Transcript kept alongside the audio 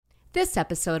This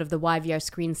episode of the YVR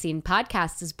Screen Scene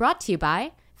podcast is brought to you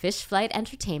by Fish Flight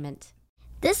Entertainment.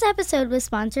 This episode was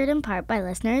sponsored in part by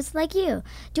listeners like you.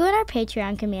 Join our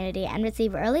Patreon community and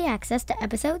receive early access to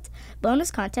episodes,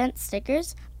 bonus content,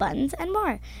 stickers, buttons, and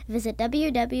more. Visit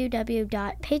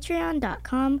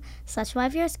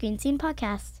www.patreon.com/YVR Screen Scene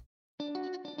podcast.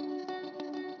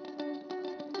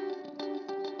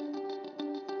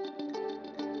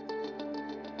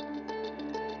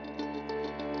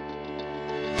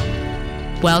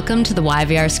 Welcome to the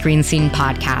YVR Screen Scene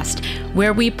podcast,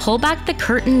 where we pull back the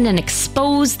curtain and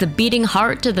expose the beating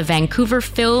heart of the Vancouver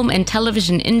film and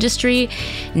television industry,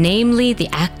 namely the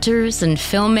actors and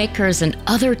filmmakers and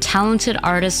other talented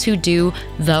artists who do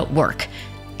the work.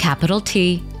 Capital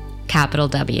T, capital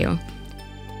W.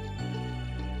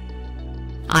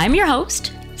 I'm your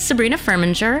host, Sabrina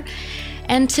Furminger,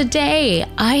 and today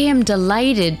I am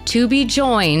delighted to be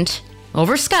joined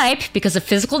over Skype because of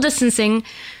physical distancing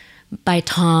by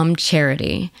Tom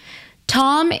Charity.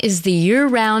 Tom is the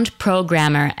year-round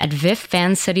programmer at VIFF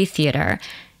Van City Theatre.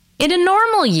 In a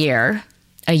normal year,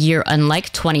 a year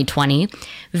unlike 2020,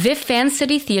 VIFF Van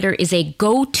City Theatre is a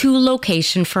go-to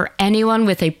location for anyone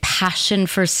with a passion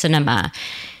for cinema.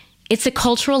 It's a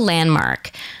cultural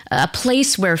landmark, a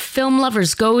place where film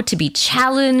lovers go to be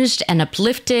challenged and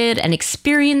uplifted and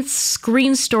experience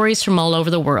screen stories from all over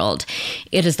the world.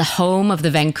 It is the home of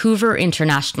the Vancouver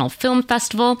International Film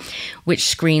Festival, which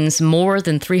screens more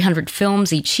than 300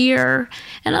 films each year,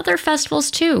 and other festivals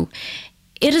too.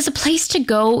 It is a place to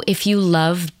go if you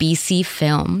love BC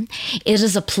film. It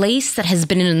is a place that has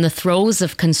been in the throes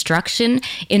of construction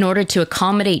in order to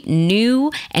accommodate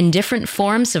new and different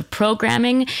forms of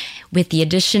programming, with the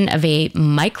addition of a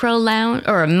micro lounge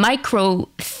or a micro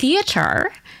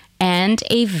theater and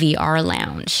a VR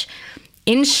lounge.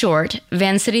 In short,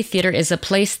 Van City Theatre is a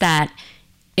place that,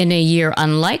 in a year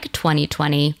unlike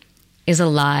 2020, is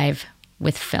alive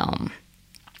with film.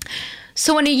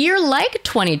 So in a year like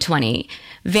 2020,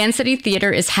 Van City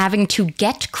Theatre is having to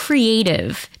get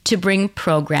creative to bring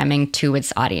programming to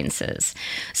its audiences.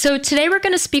 So today we're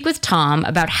going to speak with Tom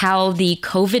about how the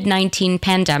COVID-19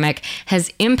 pandemic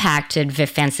has impacted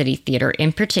VIFF Van City Theatre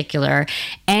in particular,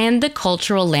 and the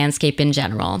cultural landscape in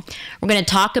general. We're going to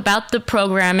talk about the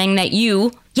programming that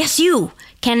you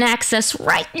can access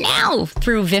right now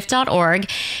through VIFF.org.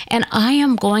 And I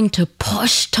am going to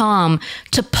push Tom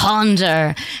to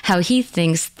ponder how he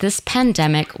thinks this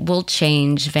pandemic will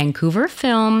change Vancouver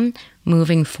film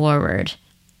moving forward.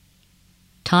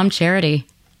 Tom Charity.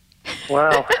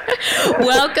 Wow.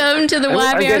 Welcome to the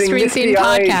YVR Screen Scene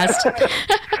podcast.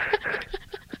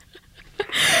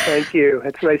 Thank you.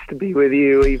 It's nice to be with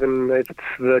you, even if it's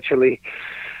virtually.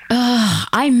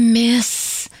 I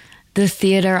miss the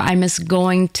theater. I miss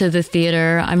going to the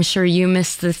theater. I'm sure you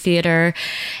miss the theater.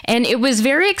 And it was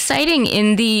very exciting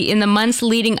in the months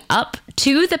leading up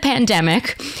to the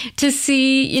pandemic to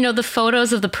see, the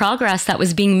photos of the progress that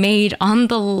was being made on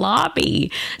the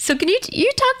lobby. So can you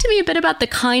talk to me a bit about the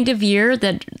kind of year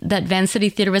that Van City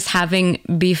Theatre was having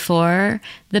before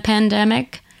the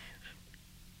pandemic?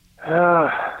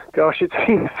 Gosh, it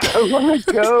seems so long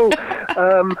ago.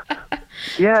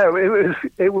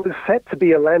 It was set to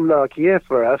be a landmark year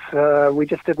for us. We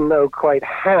just didn't know quite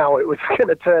how it was going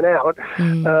to turn out.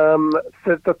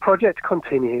 The project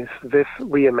continues, this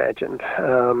reimagined.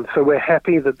 So we're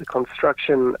happy that the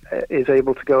construction is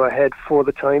able to go ahead for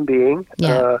the time being.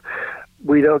 Yeah.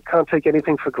 We can't take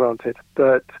anything for granted,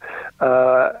 but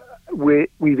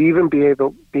we've even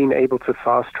been able to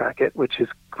fast track it, which is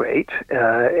great,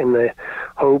 in the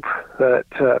hope that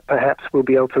perhaps we'll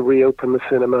be able to reopen the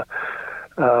cinema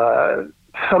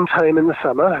sometime in the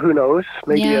summer. Who knows?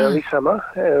 Maybe early summer,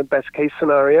 best case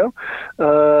scenario.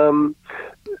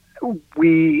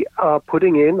 We are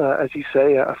putting in, as you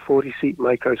say, a 40-seat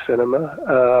micro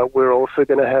cinema. We're also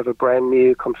going to have a brand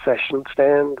new concession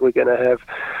stand. We're going to have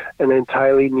an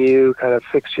entirely new kind of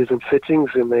fixtures and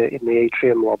fittings in the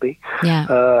atrium lobby. Yeah.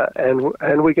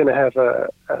 And we're going to have a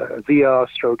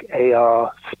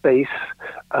VR/AR space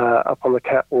up on the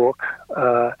catwalk,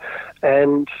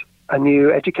 and a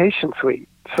new education suite.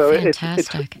 So it's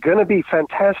going to be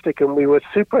fantastic, and we were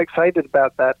super excited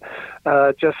about that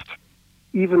just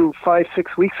even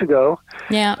 5-6 weeks ago.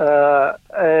 Yeah.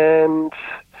 And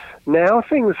now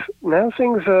things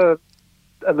are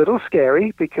a little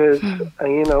scary because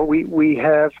we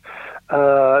have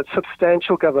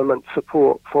substantial government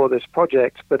support for this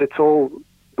project, but it's all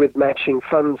with matching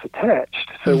funds attached.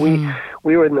 So we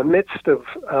were in the midst of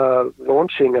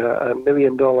launching a $1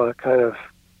 million kind of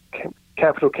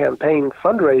capital campaign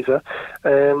fundraiser,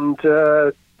 and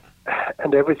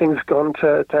everything's gone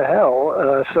to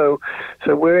hell. So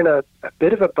we're in a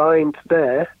bit of a bind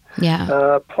there.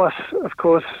 Yeah. Plus, of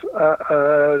course,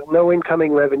 no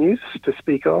incoming revenues to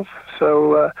speak of.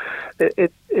 So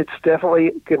it's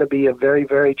definitely going to be a very,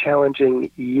 very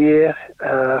challenging year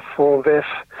for VIF.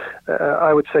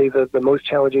 I would say the most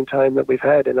challenging time that we've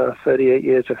had in our 38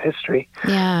 years of history.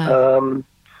 Yeah.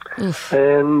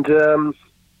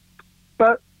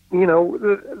 But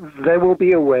there will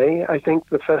be a way. I think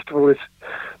the festival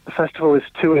is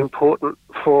too important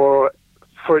for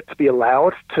it to be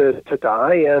allowed to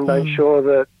die, and I'm sure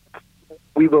that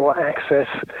we will access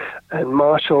and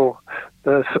marshal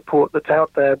the support that's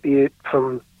out there, be it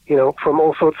from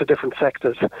all sorts of different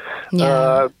sectors.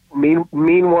 Yeah.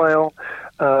 Meanwhile,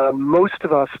 most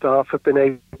of our staff have been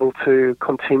able to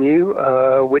continue,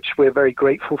 which we're very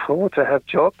grateful for, to have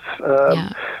jobs.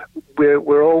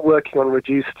 We're all working on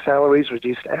reduced salaries,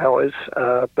 reduced hours,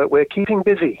 but we're keeping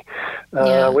busy.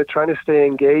 We're trying to stay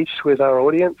engaged with our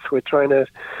audience. We're trying to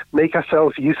make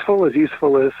ourselves useful as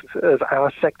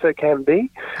our sector can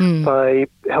be by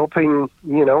helping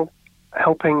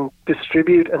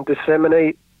distribute and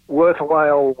disseminate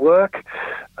worthwhile work,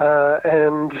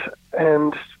 and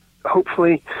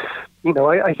hopefully,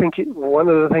 I think one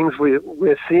of the things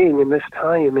we're seeing in this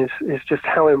time is just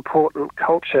how important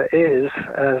culture is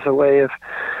as a way of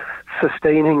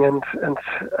sustaining and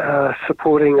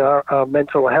supporting our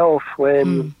mental health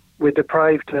when we're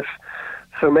deprived of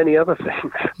so many other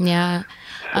things. Yeah.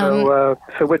 So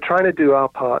we're trying to do our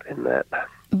part in that.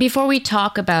 Before we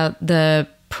talk about the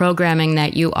programming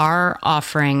that you are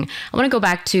offering, I want to go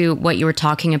back to what you were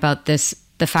talking about,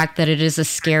 the fact that it is a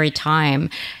scary time.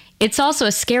 It's also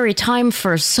a scary time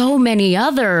for so many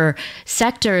other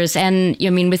sectors. And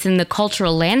within the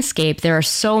cultural landscape, there are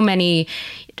so many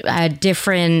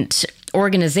different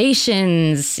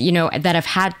organizations, that have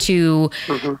had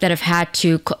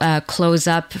to close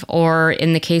up, or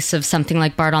in the case of something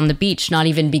like Bard on the Beach, not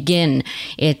even begin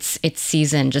its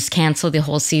season, just cancel the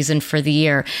whole season for the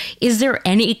year. Is there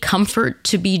any comfort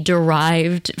to be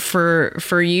derived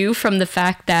for you from the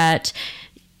fact that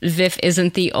VIF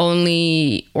isn't the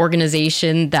only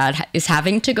organization that is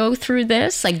having to go through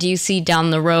this? Like, do you see down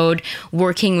the road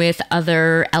working with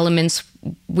other elements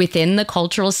within the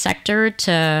cultural sector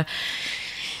to,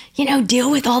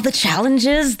 deal with all the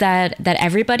challenges that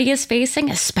everybody is facing,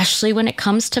 especially when it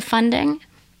comes to funding?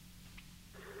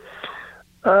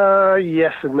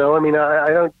 Yes and no. I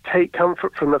don't take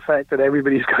comfort from the fact that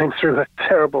everybody's going through a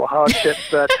terrible hardship,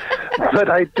 but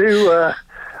I do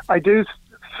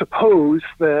suppose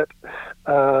that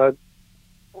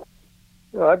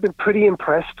I've been pretty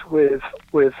impressed with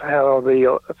how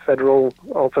the federal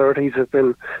authorities have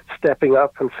been stepping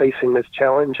up and facing this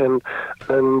challenge, and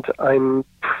I'm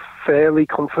fairly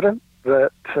confident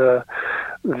that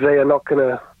they are not going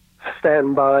to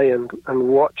stand by and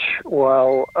watch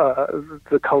while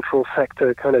the cultural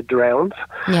sector kind of drowns.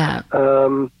 Yeah.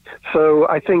 So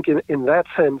I think in that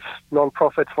sense,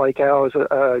 nonprofits like ours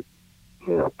are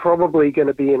probably going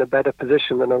to be in a better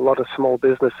position than a lot of small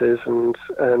businesses, and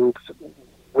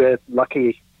we're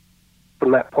lucky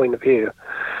from that point of view.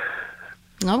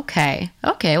 Okay.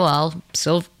 Well,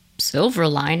 silver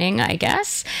lining, I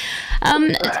guess.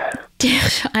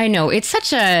 I know it's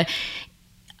such a.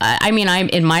 I'm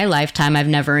in my lifetime, I've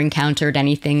never encountered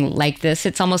anything like this.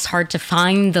 It's almost hard to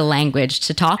find the language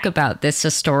to talk about this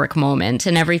historic moment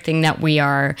and everything that we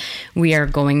are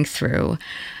going through.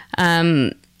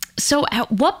 So at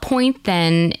what point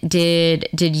then did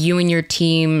you and your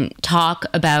team talk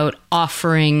about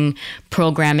offering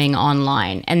programming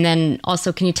online? And then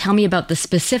also, can you tell me about the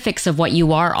specifics of what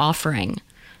you are offering?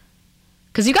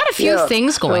 Because you got a few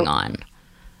things going on.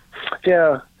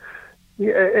 Yeah.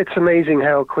 It's amazing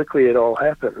how quickly it all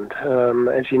happened,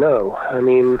 as you know.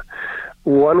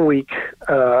 1 week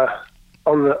on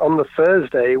the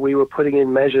Thursday, we were putting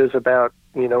in measures about,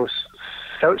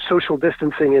 social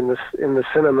distancing in the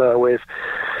cinema, with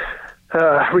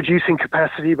reducing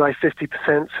capacity by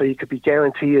 50% so you could be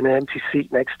guaranteed an empty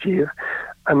seat next year.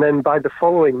 And then by the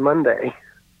following Monday,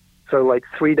 so like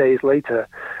 3 days later,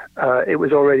 it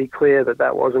was already clear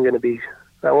that wasn't going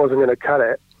to cut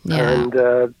it. Yeah.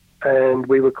 And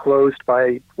we were closed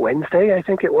by Wednesday, I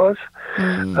think it was.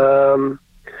 So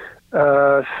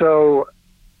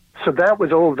that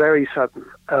was all very sudden.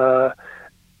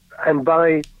 And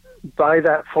by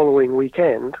that following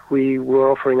weekend, we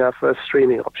were offering our first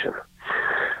streaming option.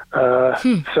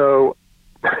 So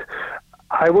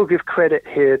I will give credit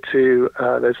here to,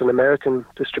 there's an American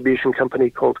distribution company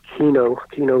called Kino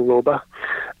Lorber,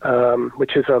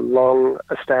 which is a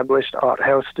long-established art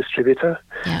house distributor.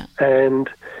 Yeah. And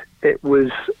it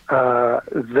was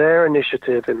their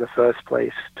initiative in the first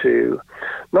place to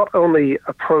not only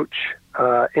approach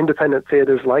independent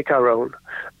theaters like our own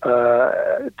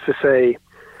to say,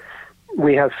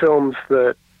 we have films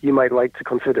that you might like to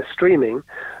consider streaming,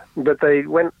 but they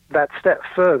went that step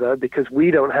further because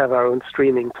we don't have our own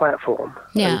streaming platform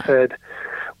and said,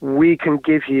 we can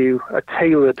give you a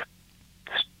tailored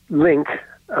link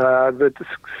that's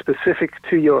specific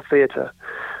to your theater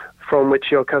from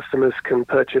which your customers can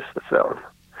purchase the film,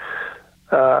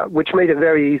 which made it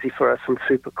very easy for us and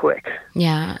super quick.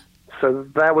 Yeah. So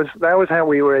that was how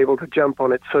we were able to jump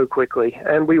on it so quickly,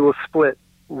 and we will split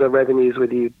the revenues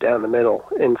with you down the middle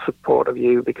in support of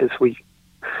you because we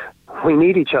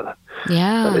need each other.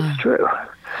 Yeah, but it's true.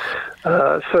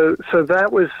 So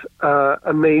that was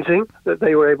amazing that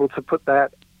they were able to put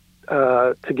that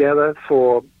together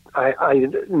for. I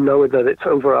know that it's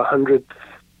over 100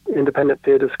 independent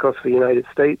theaters across the United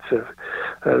States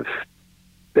have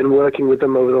been working with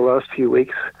them over the last few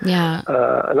weeks. Yeah.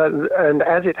 And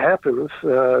as it happens,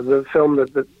 the film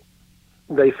that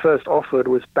they first offered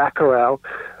was Baccarat,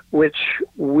 which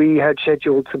we had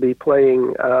scheduled to be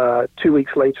playing 2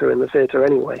 weeks later in the theater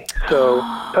anyway. So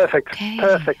perfect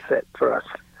fit for us.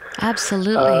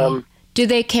 Absolutely. Do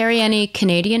they carry any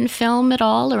Canadian film at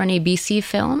all, or any BC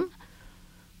film?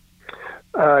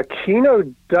 Kino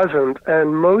doesn't,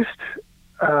 and most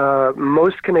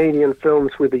Canadian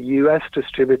films with a U.S.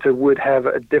 distributor would have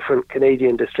a different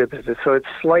Canadian distributor, so it's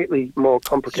slightly more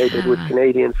complicated with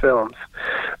Canadian films.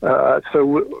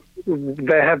 So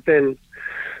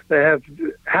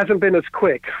hasn't been as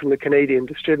quick from the Canadian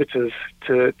distributors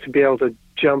to be able to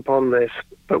jump on this,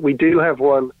 but we do have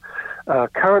one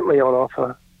currently on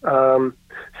offer.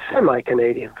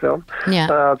 Semi-Canadian film,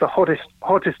 The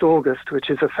Hottest August, which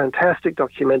is a fantastic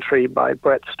documentary by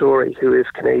Brett Story, who is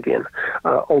Canadian,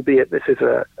 albeit this is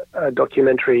a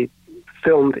documentary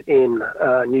filmed in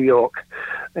New York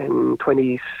in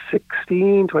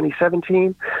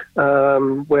 2017,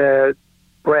 where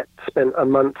Brett spent a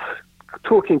month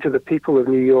talking to the people of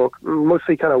New York,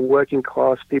 mostly kind of working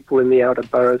class people in the outer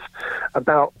boroughs,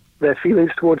 about their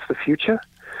feelings towards the future.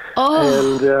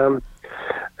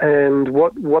 And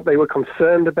what they were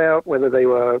concerned about, whether they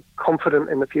were confident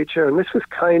in the future. And this was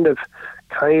kind of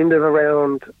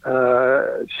around.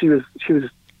 She was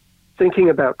thinking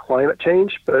about climate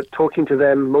change, but talking to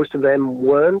them, most of them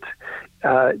weren't.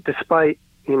 Despite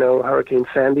Hurricane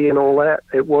Sandy and all that,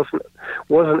 it wasn't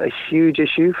a huge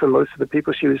issue for most of the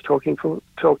people she was talking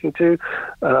to.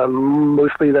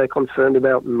 Mostly they're concerned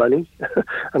about money,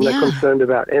 and they're concerned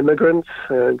about immigrants,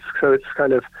 and so it's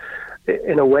kind of,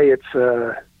 in a way, it's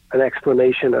an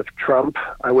explanation of Trump,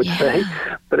 I would say,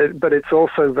 but it's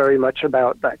also very much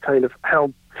about that kind of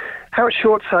how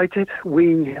short-sighted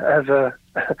we as a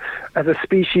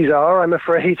species are. I'm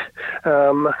afraid,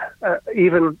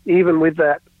 even with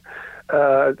that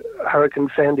Hurricane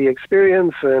Sandy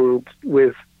experience, and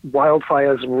with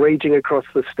wildfires raging across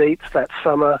the states that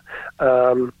summer,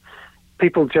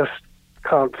 people just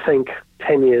can't think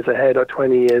 10 years ahead or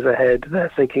 20 years ahead. They're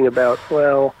thinking about,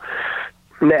 well,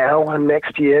 now and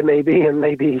next year maybe, and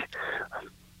maybe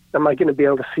am I going to be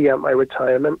able to see out my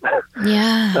retirement?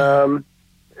 Yeah.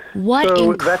 What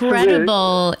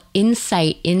incredible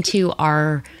insight into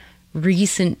our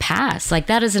recent past. Like,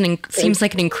 that is seems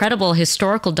like an incredible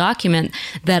historical document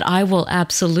that I will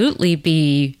absolutely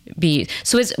be.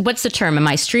 So what's the term? Am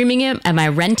I streaming it? Am I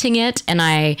renting it? Am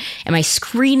I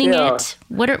screening it?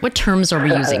 What terms are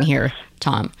we using here,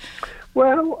 Tom?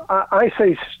 Well, I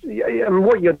say, and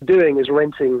what you're doing is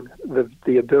renting the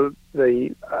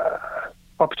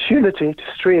opportunity to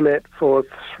stream it for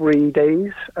 3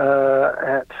 days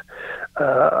at,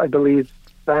 I believe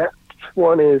that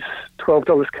one is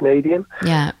 $12 Canadian.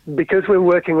 Yeah. Because we're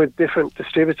working with different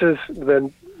distributors,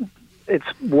 then it's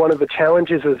one of the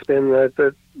challenges has been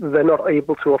that they're not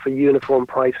able to offer uniform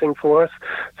pricing for us.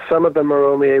 Some of them are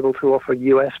only able to offer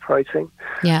U.S. pricing.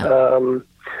 Yeah.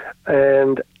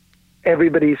 And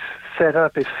everybody's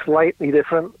setup is slightly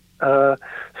different.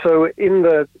 So in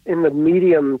the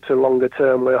medium to longer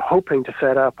term, we're hoping to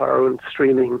set up our own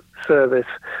streaming service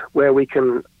where we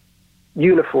can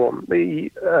uniform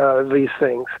these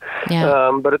things.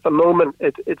 Yeah. But at the moment,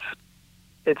 it's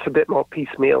a bit more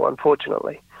piecemeal,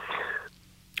 unfortunately.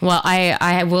 Well,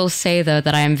 I will say, though,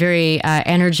 that I am very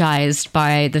energized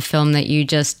by the film that you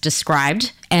just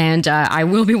described, and I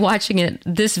will be watching it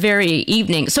this very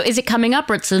evening. So is it coming up,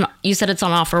 or you said it's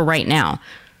on offer right now?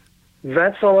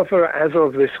 That's on offer as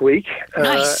of this week.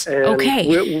 Nice. And okay.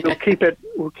 We'll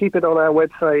keep it on our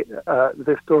website,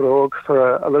 this.org,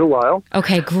 for a little while.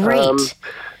 Okay, great.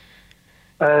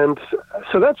 And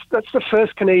so that's the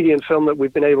first Canadian film that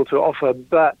we've been able to offer,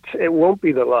 but it won't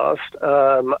be the last.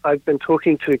 I've been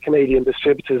talking to Canadian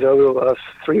distributors over the last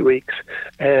 3 weeks,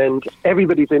 and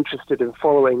everybody's interested in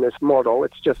following this model.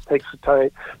 It just takes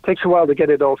a while to get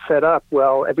it all set up.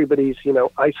 Well, everybody's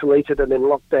isolated and in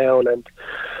lockdown,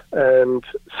 and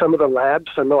some of the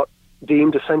labs are not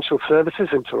deemed essential services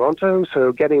in Toronto,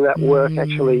 so getting that work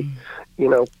actually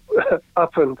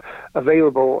up and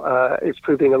available is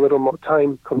proving a little more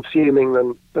time consuming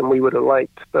than we would have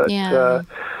liked. But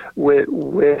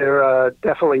we're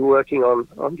definitely working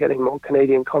on getting more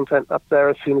Canadian content up there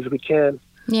as soon as we can.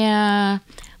 Yeah.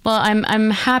 Well, I'm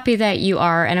happy that you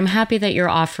are, and I'm happy that you're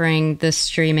offering the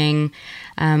streaming,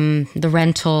 the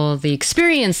rental, the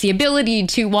experience, the ability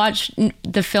to watch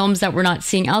the films that we're not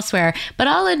seeing elsewhere. But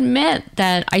I'll admit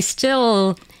that I'm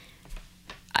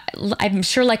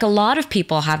sure like a lot of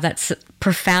people have that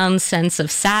profound sense of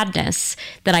sadness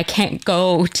that I can't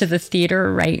go to the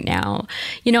theater right now.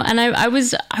 And I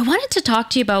wanted to talk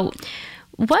to you about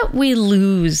what we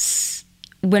lose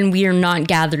when we are not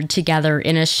gathered together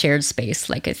in a shared space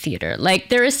like a theater. Like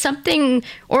there is something,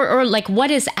 or like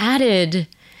what is added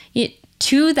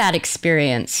to that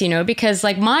experience, because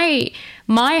like my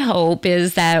hope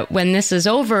is that when this is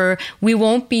over, we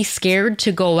won't be scared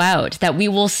to go out, that we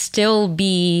will still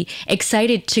be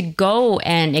excited to go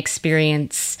and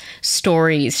experience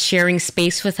stories, sharing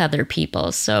space with other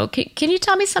people. So can you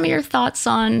tell me some of your thoughts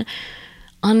on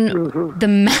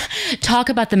talk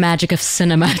about the magic of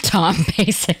cinema, Tom,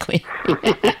 basically?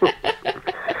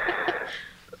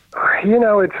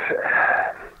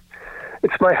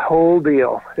 It's my whole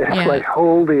deal. It's my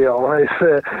whole deal.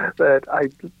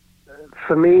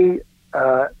 For me,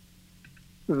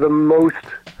 the most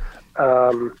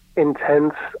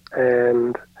intense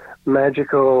and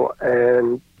magical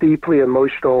and deeply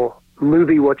emotional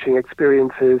movie watching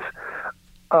experiences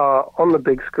are on the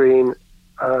big screen,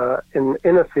 in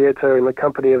a theater in the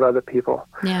company of other people.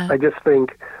 Yeah. I just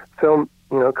think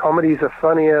comedies are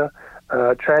funnier.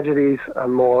 Tragedies are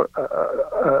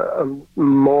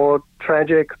more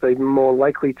tragic. They're more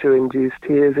likely to induce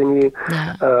tears in you.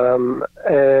 Yeah.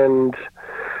 And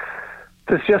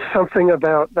there's just something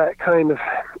about that kind of,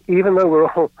 even though we're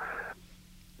all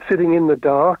sitting in the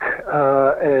dark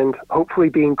and hopefully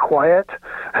being quiet,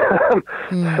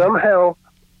 somehow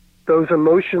those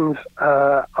emotions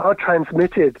are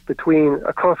transmitted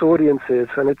across audiences,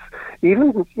 and it's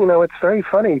even it's very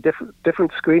funny.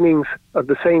 Different screenings of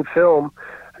the same film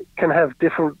can have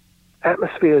different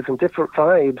atmospheres and different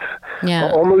vibes,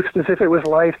 almost as if it was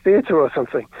live theater or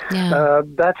something. Yeah.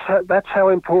 That's how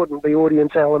important the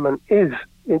audience element is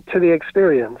to the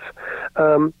experience.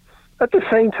 At the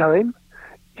same time,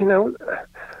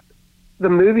 the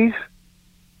movies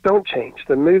don't change.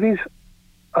 The movies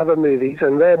other movies,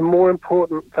 and they're more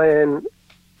important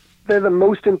they're the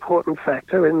most important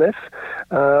factor in this.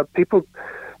 People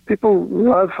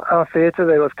love our theater,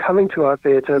 they love coming to our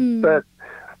theater, but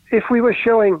if we were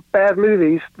showing bad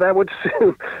movies, that would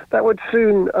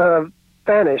soon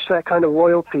vanish, that kind of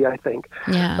loyalty, I think.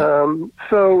 Yeah.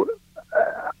 So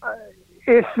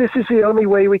if this is the only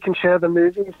way we can share the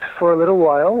movies for a little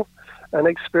while and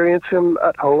experience them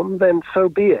at home, then so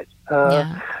be it.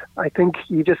 I think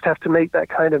you just have to make that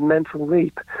kind of mental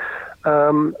leap.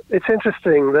 It's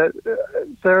interesting that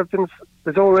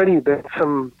there's already been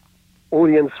some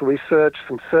audience research,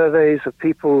 some surveys of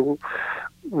people.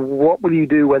 What will you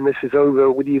do when this is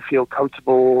over? Would you feel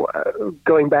comfortable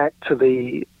going back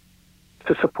to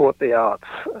support the arts?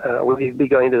 Will you be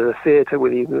going to the theater?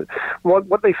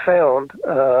 What they found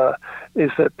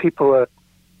is that people are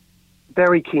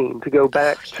very keen to go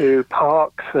back to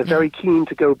parks. They're very keen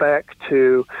to go back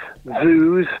to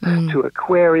zoos, to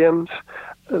aquariums.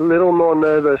 A little more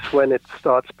nervous when it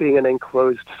starts being an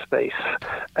enclosed space.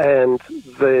 And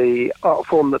the art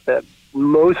form that they're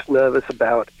most nervous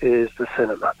about is the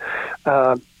cinema.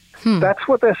 That's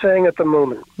what they're saying at the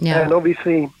moment. Yeah. And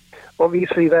obviously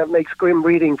that makes grim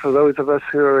reading for those of us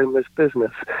who are in this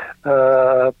business.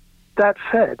 That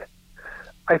said,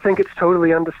 I think it's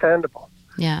totally understandable.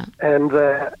 Yeah. And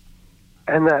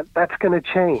that's going to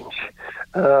change.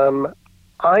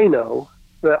 I know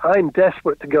that I'm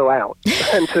desperate to go out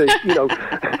and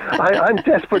I'm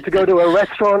desperate to go to a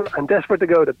restaurant. I'm desperate to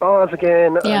go to bars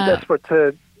again. Yeah. I'm desperate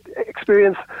to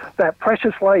experience that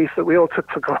precious life that we all took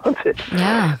for granted.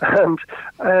 Yeah.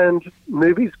 And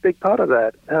movies, big part of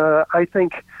that. I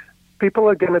think people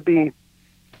are going to be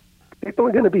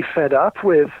fed up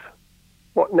with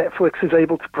what Netflix is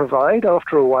able to provide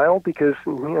after a while, because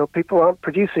people aren't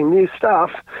producing new stuff.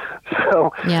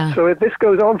 So if this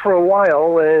goes on for a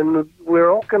while, and we're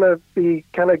all going to be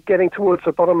kind of getting towards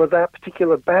the bottom of that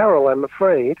particular barrel, I'm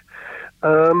afraid.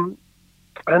 And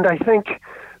I think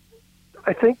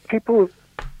people,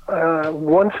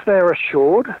 once they're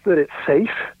assured that it's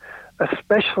safe,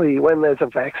 especially when there's a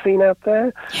vaccine out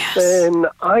there, then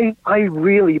I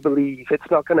really believe it's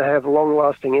not going to have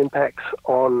long-lasting impacts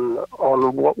on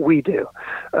what we do.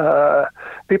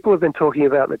 People have been talking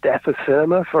about the death of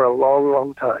cinema for a long,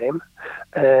 long time,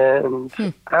 and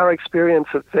our experience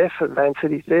at VIF, at Van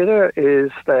City Theatre,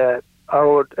 is that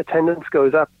our attendance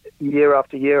goes up year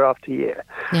after year after year.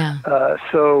 Yeah.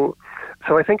 So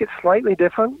I think it's slightly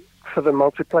different for the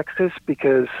multiplexes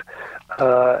because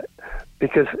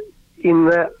in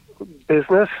that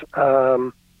business,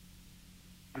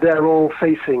 they're all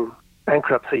facing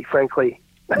bankruptcy, frankly,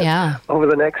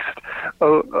 over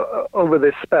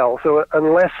this spell. So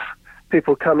unless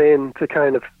people come in to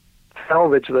kind of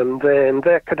salvage them, then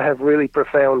that could have really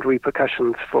profound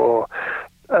repercussions for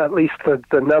at least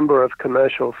the number of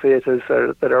commercial theaters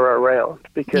that are around.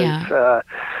 Because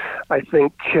I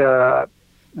think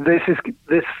this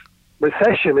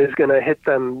recession is going to hit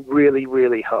them really,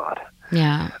 really hard.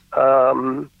 Yeah.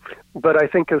 But I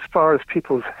think as far as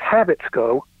people's habits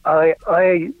go,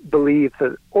 I believe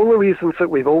that all the reasons that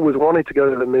we've always wanted to go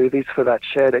to the movies for that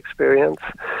shared experience,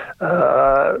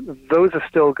 those are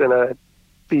still going to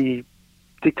be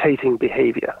dictating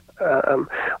behavior.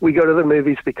 We go to the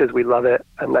movies because we love it,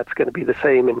 and that's going to be the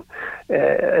same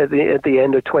at the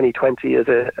end of 2020 as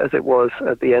it was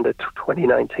at the end of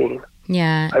 2019.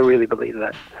 Yeah. I really believe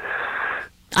that.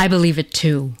 I believe it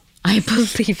too.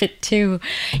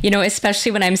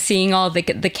 Especially when I'm seeing all the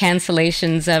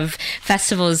cancellations of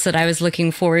festivals that I was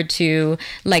looking forward to.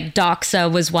 Like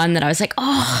Doxa was one that I was like,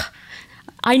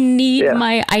 I need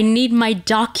my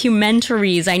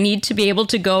documentaries. I need to be able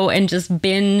to go and just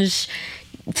binge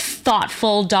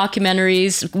thoughtful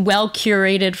documentaries, well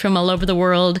curated from all over the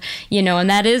world, and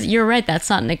that is, you're right,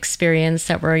 that's not an experience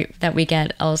that we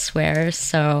get elsewhere.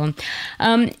 So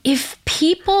if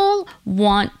people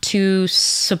want to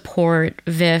support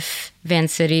VIF, Van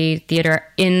City Theatre,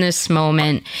 in this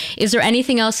moment, is there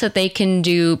anything else that they can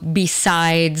do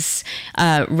besides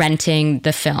renting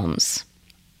the films?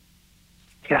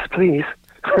 Yes, please.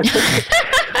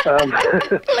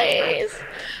 Please.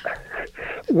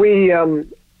 We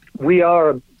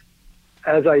are,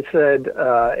 as I said,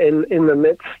 in the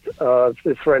midst of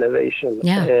this renovation.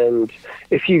 Yeah. And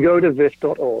if you go to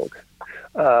vif.org,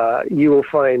 you will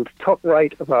find top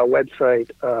right of our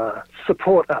website,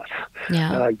 support us.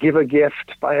 Yeah. Give a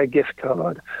gift, buy a gift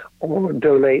card, or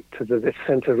donate to the VIF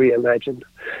Center Reimagined.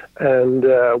 And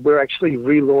we're actually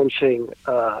relaunching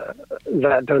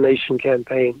that donation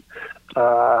campaign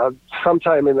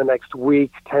sometime in the next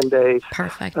week, 10 days.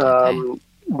 Perfect. Okay.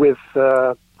 With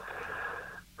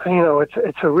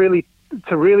it's a really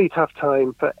tough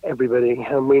time for everybody,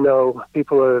 and we know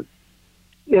people are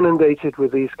inundated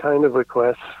with these kind of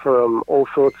requests from all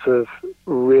sorts of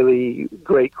really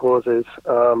great causes,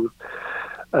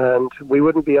 and we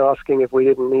wouldn't be asking if we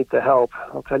didn't need the help,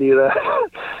 I'll tell you that.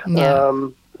 Yeah.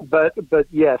 But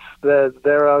yes,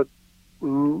 there are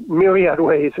myriad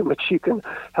ways in which you can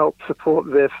help support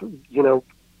this,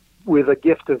 with a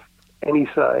gift of any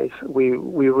size. We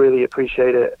really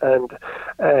appreciate it, and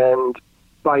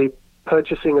by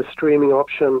purchasing a streaming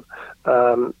option,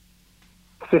 50%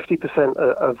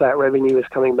 of that revenue is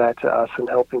coming back to us and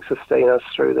helping sustain us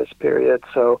through this period.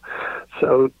 So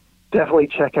definitely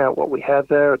check out what we have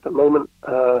there at the moment.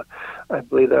 I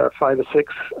believe there are 5 or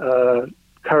 6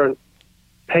 current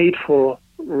paid for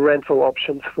rental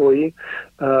options for you.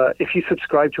 If you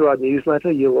subscribe to our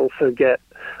newsletter, you'll also get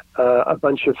a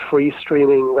bunch of free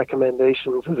streaming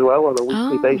recommendations as well on a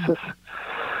weekly basis.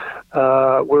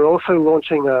 We're also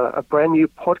launching a brand new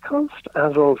podcast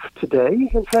as of today,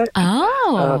 in fact.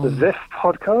 The VIF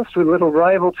podcast, with a little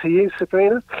rival to you,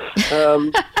 Sabrina.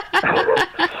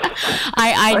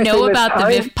 I know about the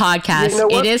VIF podcast.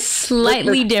 It is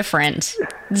slightly different.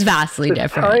 It's vastly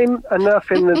different. Time enough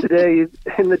in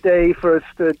the day for us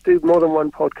to do more than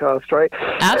one podcast, right?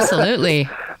 Absolutely.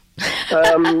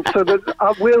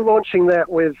 We're launching that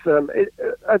with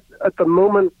at the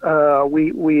moment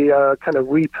we are kind of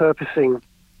repurposing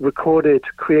recorded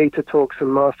creator talks and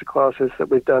masterclasses that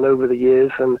we've done over the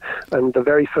years, and the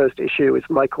very first issue is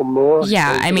Michael Moore.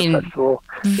 Yeah, I mean,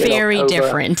 very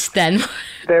different than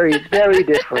very, very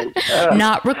different.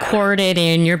 Not recorded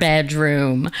in your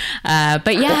bedroom,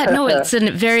 but yeah, no, it's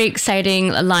a very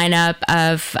exciting lineup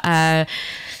of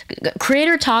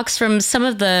creator talks from some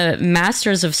of the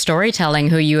masters of storytelling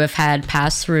who you have had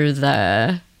pass through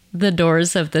the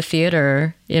doors of the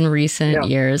theater in recent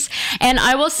years. And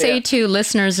I will say to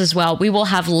listeners as well, we will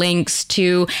have links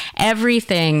to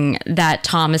everything that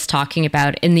Tom is talking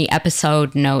about in the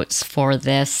episode notes for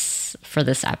this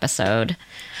episode.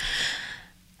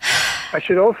 I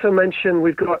should also mention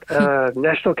we've got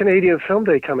National Canadian Film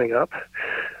Day coming up.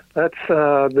 That's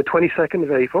the 22nd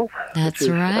of April. That's which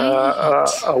is, right.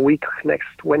 A week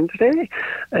next Wednesday.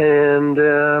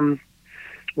 And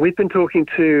we've been talking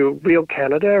to Real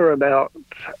Canada about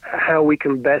how we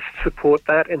can best support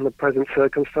that in the present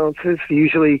circumstances.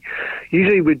 Usually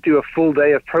we'd do a full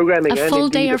day of programming. A full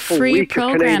day of free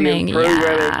programming.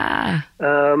 Yeah.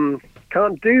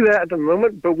 Can't do that at the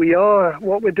moment, but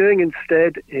what we're doing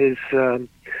instead is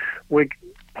we're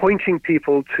pointing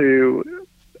people to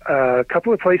a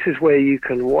couple of places where you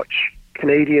can watch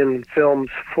Canadian films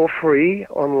for free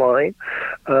online.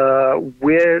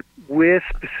 We're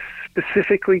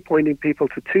specifically pointing people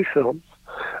to two films.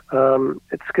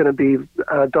 It's going to be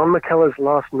Don McKellar's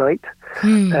Last Night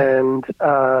and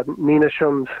Nina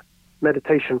Shum's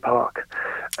Meditation Park.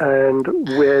 And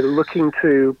we're looking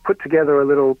to put together a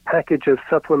little package of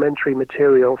supplementary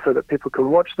material so that people can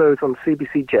watch those on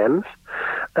CBC Gems,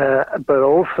 but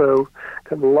also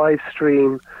can live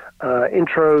stream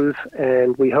intros,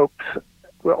 and we hope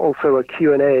also a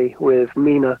Q&A with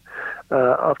Mina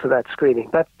after that screening.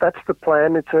 That's the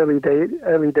plan. It's early days,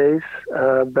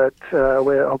 but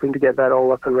we're hoping to get that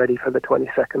all up and ready for the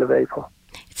 22nd of April.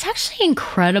 It's actually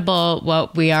incredible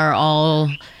what we are all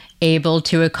able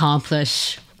to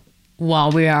accomplish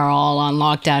while we are all on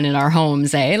lockdown in our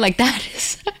homes, eh? Like that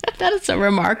is a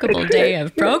remarkable day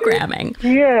of programming.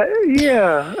 Yeah.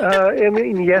 I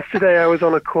mean, yesterday I was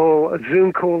on a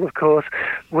Zoom call, of course,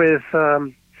 with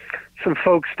some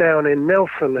folks down in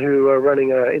Nelson who are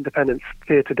running an independent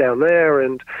theatre down there,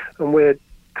 and we're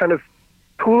kind of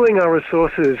pooling our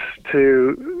resources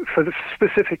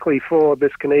specifically for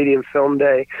this Canadian Film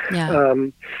Day. Yeah.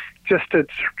 Just to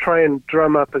try and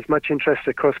drum up as much interest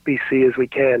across BC as we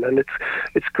can. And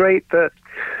it's great that,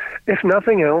 if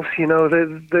nothing else,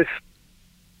 this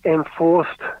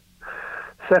enforced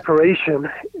separation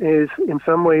is in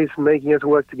some ways making us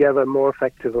work together more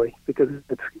effectively, because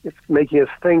it's making us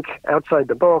think outside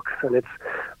the box, and it's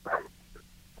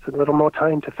a little more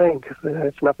time to think,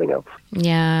 if nothing else.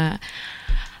 Yeah.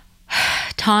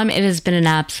 Tom, it has been an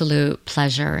absolute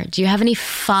pleasure. Do you have any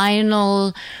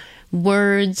final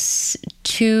words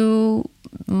to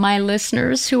my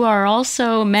listeners, who are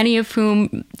also many of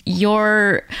whom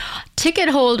your ticket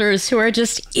holders who are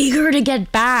just eager to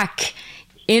get back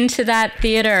into that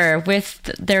theater with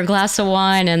their glass of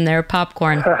wine and their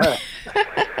popcorn?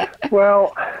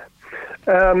 Well,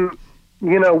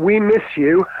 we miss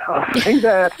you. I'll say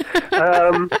that.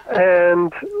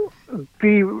 And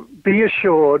be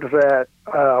assured that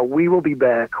we will be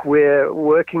back. We're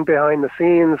working behind the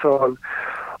scenes on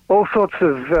all sorts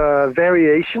of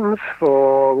variations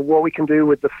for what we can do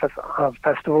with the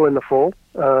festival in the fall.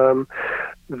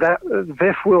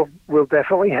 This will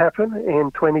definitely happen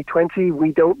in 2020.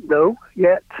 We don't know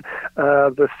yet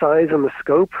the size and the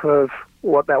scope of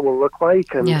what that will look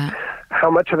like, and how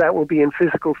much of that will be in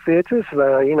physical theaters.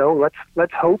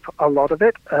 Let's hope a lot of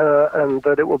it, and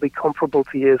that it will be comparable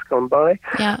to years gone by.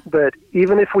 Yeah. But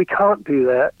even if we can't do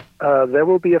that, there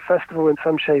will be a festival in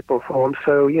some shape or form.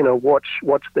 So, watch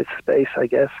this space, I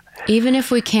guess. Even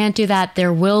if we can't do that,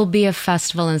 there will be a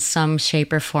festival in some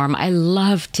shape or form. I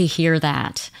love to hear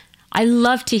that. I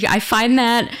find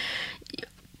that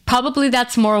probably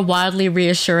that's more wildly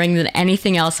reassuring than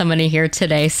anything else I'm going to hear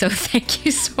today. So thank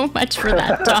you so much for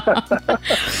that, Tom.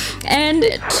 And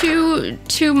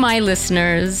to my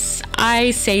listeners,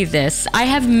 I say this. I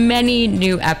have many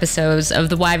new episodes of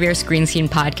the YVR Screen Scene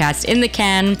podcast in the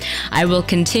can. I will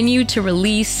continue to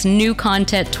release new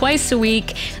content twice a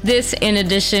week. This in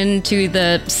addition to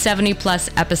the 70 plus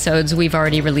episodes we've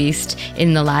already released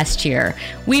in the last year.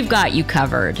 We've got you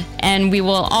covered. And we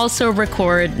will also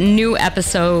record new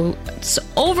episodes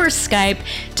over Skype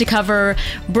to cover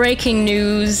breaking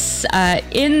news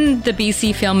in the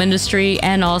BC film industry,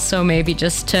 and also maybe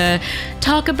just to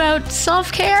talk about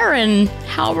self-care and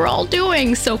how we're all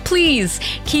doing. So please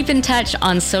keep in touch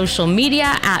on social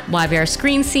media at YVR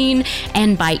Screen Scene,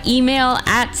 and by email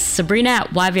at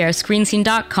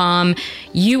sabrina@yvrscreenscene.com.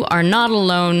 You are not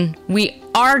alone. We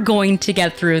are going to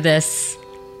get through this.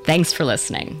 Thanks for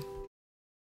listening.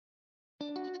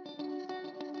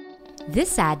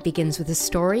 This ad begins with a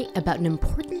story about an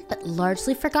important but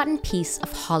largely forgotten piece of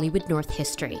Hollywood North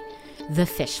history, the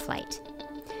fish flight.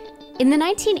 In the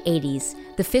 1980s,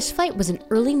 the Fish Flight was an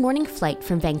early morning flight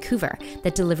from Vancouver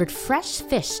that delivered fresh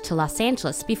fish to Los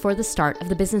Angeles before the start of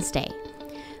the business day.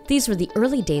 These were the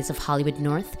early days of Hollywood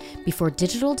North, before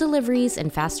digital deliveries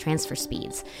and fast transfer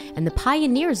speeds, and the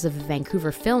pioneers of the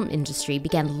Vancouver film industry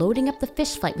began loading up the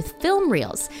Fish Flight with film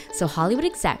reels so Hollywood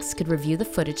execs could review the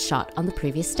footage shot on the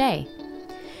previous day.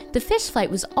 The Fish Flight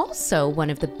was also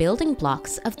one of the building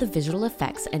blocks of the visual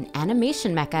effects and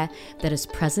animation mecca that is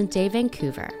present-day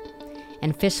Vancouver.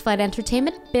 And Fish Flight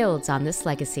Entertainment builds on this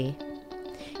legacy.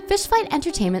 Fish Flight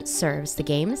Entertainment serves the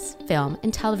games, film,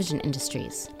 and television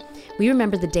industries. We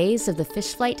remember the days of the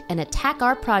Fish Flight and attack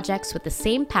our projects with the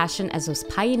same passion as those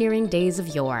pioneering days of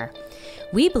yore.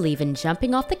 We believe in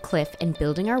jumping off the cliff and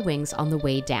building our wings on the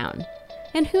way down.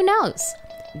 And who knows?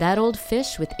 That old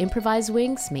fish with improvised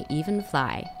wings may even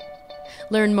fly.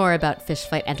 Learn more about Fish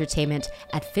Flight Entertainment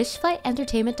at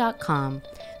fishflightentertainment.com.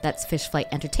 That's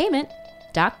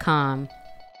fishflightentertainment.com.